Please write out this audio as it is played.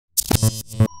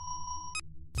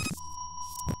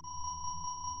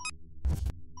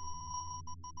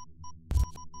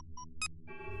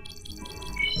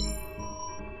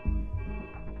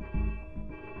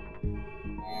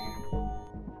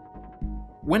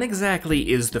When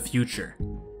exactly is the future?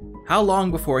 How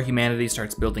long before humanity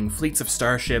starts building fleets of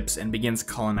starships and begins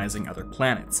colonizing other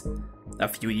planets? A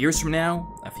few years from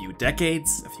now? A few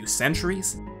decades? A few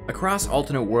centuries? Across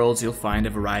alternate worlds, you'll find a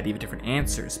variety of different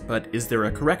answers, but is there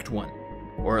a correct one?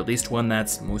 Or at least one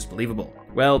that's most believable?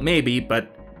 Well, maybe,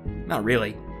 but not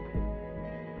really.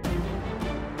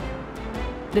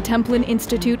 The Templin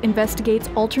Institute investigates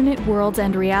alternate worlds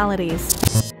and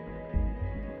realities.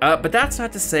 But that's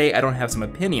not to say I don't have some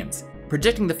opinions.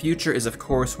 Predicting the future is of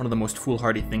course one of the most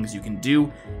foolhardy things you can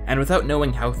do, and without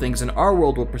knowing how things in our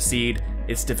world will proceed,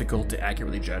 it's difficult to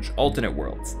accurately judge alternate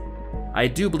worlds. I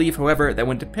do believe, however, that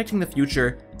when depicting the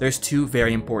future, there's two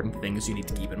very important things you need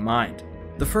to keep in mind.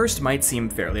 The first might seem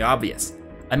fairly obvious.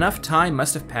 Enough time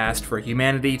must have passed for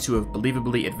humanity to have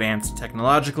believably advanced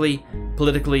technologically,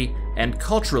 politically, and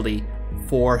culturally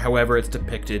for however it's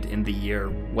depicted in the year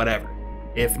whatever.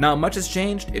 If not much has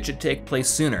changed, it should take place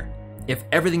sooner. If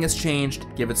everything has changed,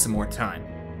 give it some more time.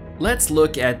 Let's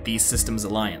look at the Systems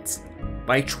Alliance.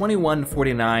 By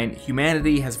 2149,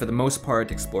 humanity has for the most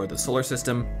part explored the solar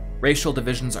system, racial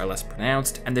divisions are less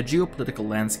pronounced, and the geopolitical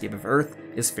landscape of Earth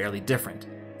is fairly different.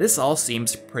 This all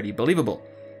seems pretty believable.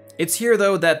 It's here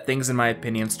though that things in my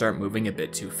opinion start moving a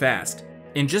bit too fast.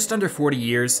 In just under 40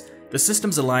 years, the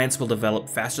Systems Alliance will develop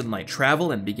faster-than-light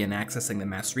travel and begin accessing the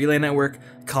mass relay network,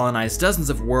 colonize dozens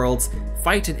of worlds,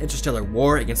 fight an interstellar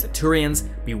war against the Turians,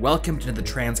 be welcomed into the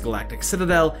transgalactic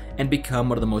citadel, and become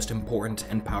one of the most important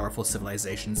and powerful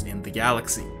civilizations in the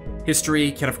galaxy. History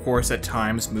can of course at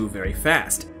times move very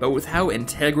fast, but with how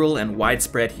integral and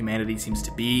widespread humanity seems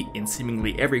to be in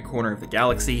seemingly every corner of the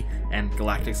galaxy and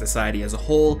galactic society as a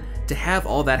whole, to have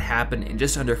all that happen in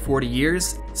just under 40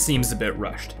 years seems a bit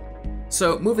rushed.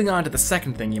 So moving on to the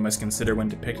second thing you must consider when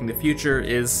depicting the future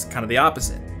is kind of the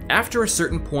opposite. After a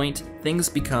certain point, things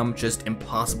become just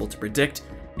impossible to predict,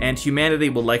 and humanity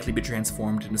will likely be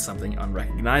transformed into something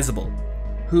unrecognizable.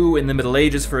 Who, in the Middle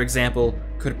Ages for example,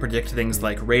 could predict things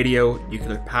like radio,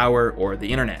 nuclear power, or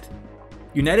the internet?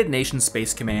 United Nations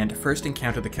Space Command first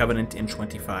encountered the Covenant in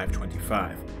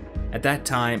 2525. At that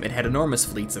time, it had enormous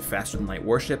fleets of faster-than-light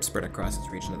warships spread across its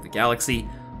region of the galaxy,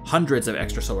 hundreds of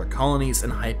extrasolar colonies,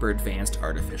 and hyper-advanced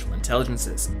artificial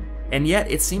intelligences. And yet,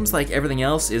 it seems like everything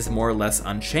else is more or less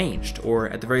unchanged, or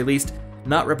at the very least,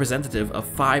 not representative of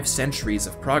 5 centuries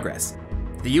of progress.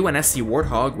 The UNSC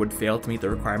Warthog would fail to meet the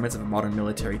requirements of a modern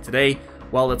military today,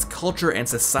 while its culture and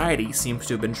society seems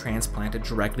to have been transplanted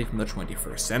directly from the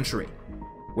 21st century.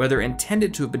 Whether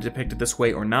intended to have been depicted this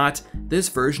way or not, this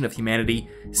version of humanity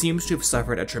seems to have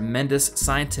suffered a tremendous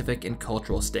scientific and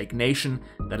cultural stagnation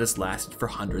that has lasted for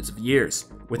hundreds of years,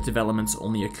 with developments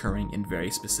only occurring in very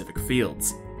specific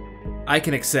fields. I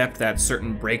can accept that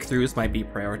certain breakthroughs might be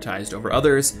prioritized over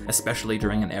others, especially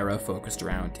during an era focused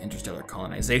around interstellar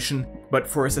colonization, but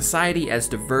for a society as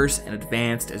diverse and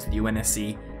advanced as the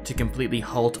UNSC to completely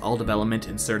halt all development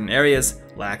in certain areas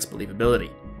lacks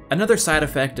believability. Another side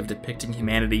effect of depicting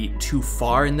humanity too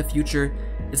far in the future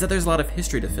is that there's a lot of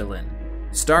history to fill in.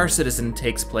 Star Citizen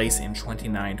takes place in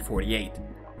 2948,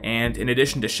 and in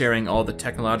addition to sharing all the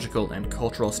technological and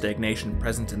cultural stagnation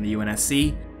present in the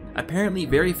UNSC, apparently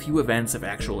very few events of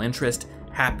actual interest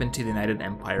happened to the United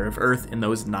Empire of Earth in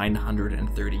those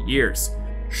 930 years.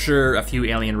 Sure, a few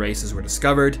alien races were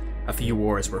discovered, a few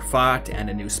wars were fought, and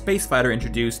a new space fighter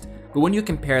introduced, but when you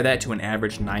compare that to an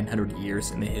average 900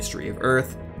 years in the history of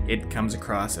Earth, it comes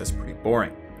across as pretty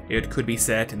boring. It could be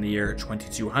set in the year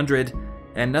 2200,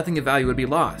 and nothing of value would be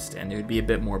lost, and it would be a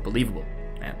bit more believable,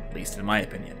 at least in my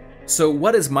opinion. So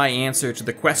what is my answer to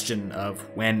the question of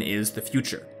when is the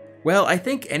future? Well, I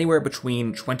think anywhere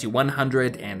between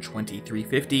 2100 and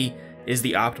 2350 is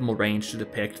the optimal range to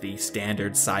depict the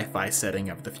standard sci-fi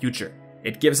setting of the future.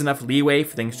 It gives enough leeway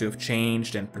for things to have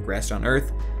changed and progressed on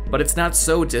Earth, but it's not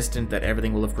so distant that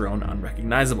everything will have grown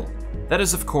unrecognizable. That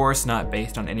is of course not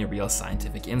based on any real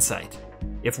scientific insight.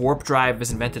 If warp drive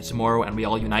is invented tomorrow and we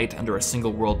all unite under a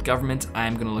single world government, I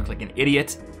am going to look like an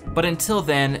idiot, but until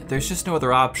then, there's just no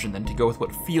other option than to go with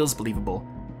what feels believable,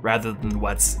 rather than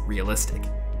what's realistic.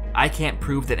 I can't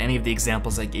prove that any of the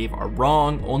examples I gave are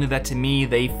wrong, only that to me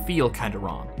they feel kinda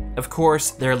wrong. Of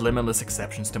course, there are limitless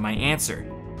exceptions to my answer.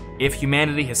 If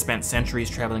humanity has spent centuries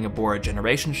traveling aboard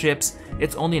generation ships,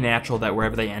 it's only natural that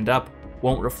wherever they end up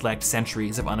won't reflect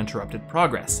centuries of uninterrupted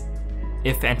progress.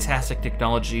 If fantastic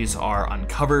technologies are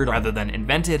uncovered rather than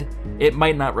invented, it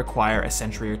might not require a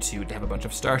century or two to have a bunch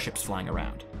of starships flying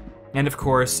around. And of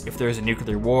course, if there's a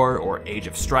nuclear war or age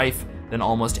of strife, then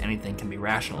almost anything can be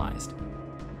rationalized.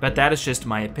 But that is just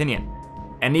my opinion.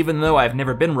 And even though I've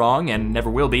never been wrong and never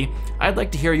will be, I'd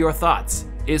like to hear your thoughts.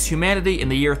 Is humanity in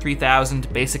the year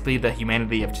 3000 basically the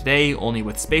humanity of today, only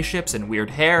with spaceships and weird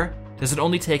hair? Does it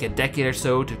only take a decade or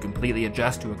so to completely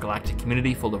adjust to a galactic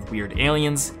community full of weird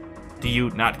aliens? Do you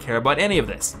not care about any of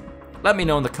this? Let me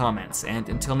know in the comments, and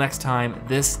until next time,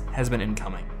 this has been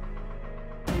Incoming.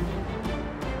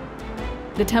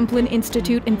 The Templin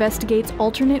Institute investigates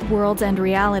alternate worlds and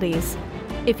realities.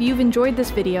 If you've enjoyed this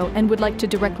video and would like to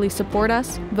directly support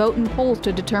us, vote in polls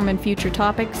to determine future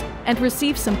topics, and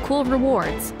receive some cool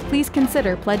rewards, please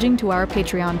consider pledging to our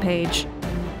Patreon page.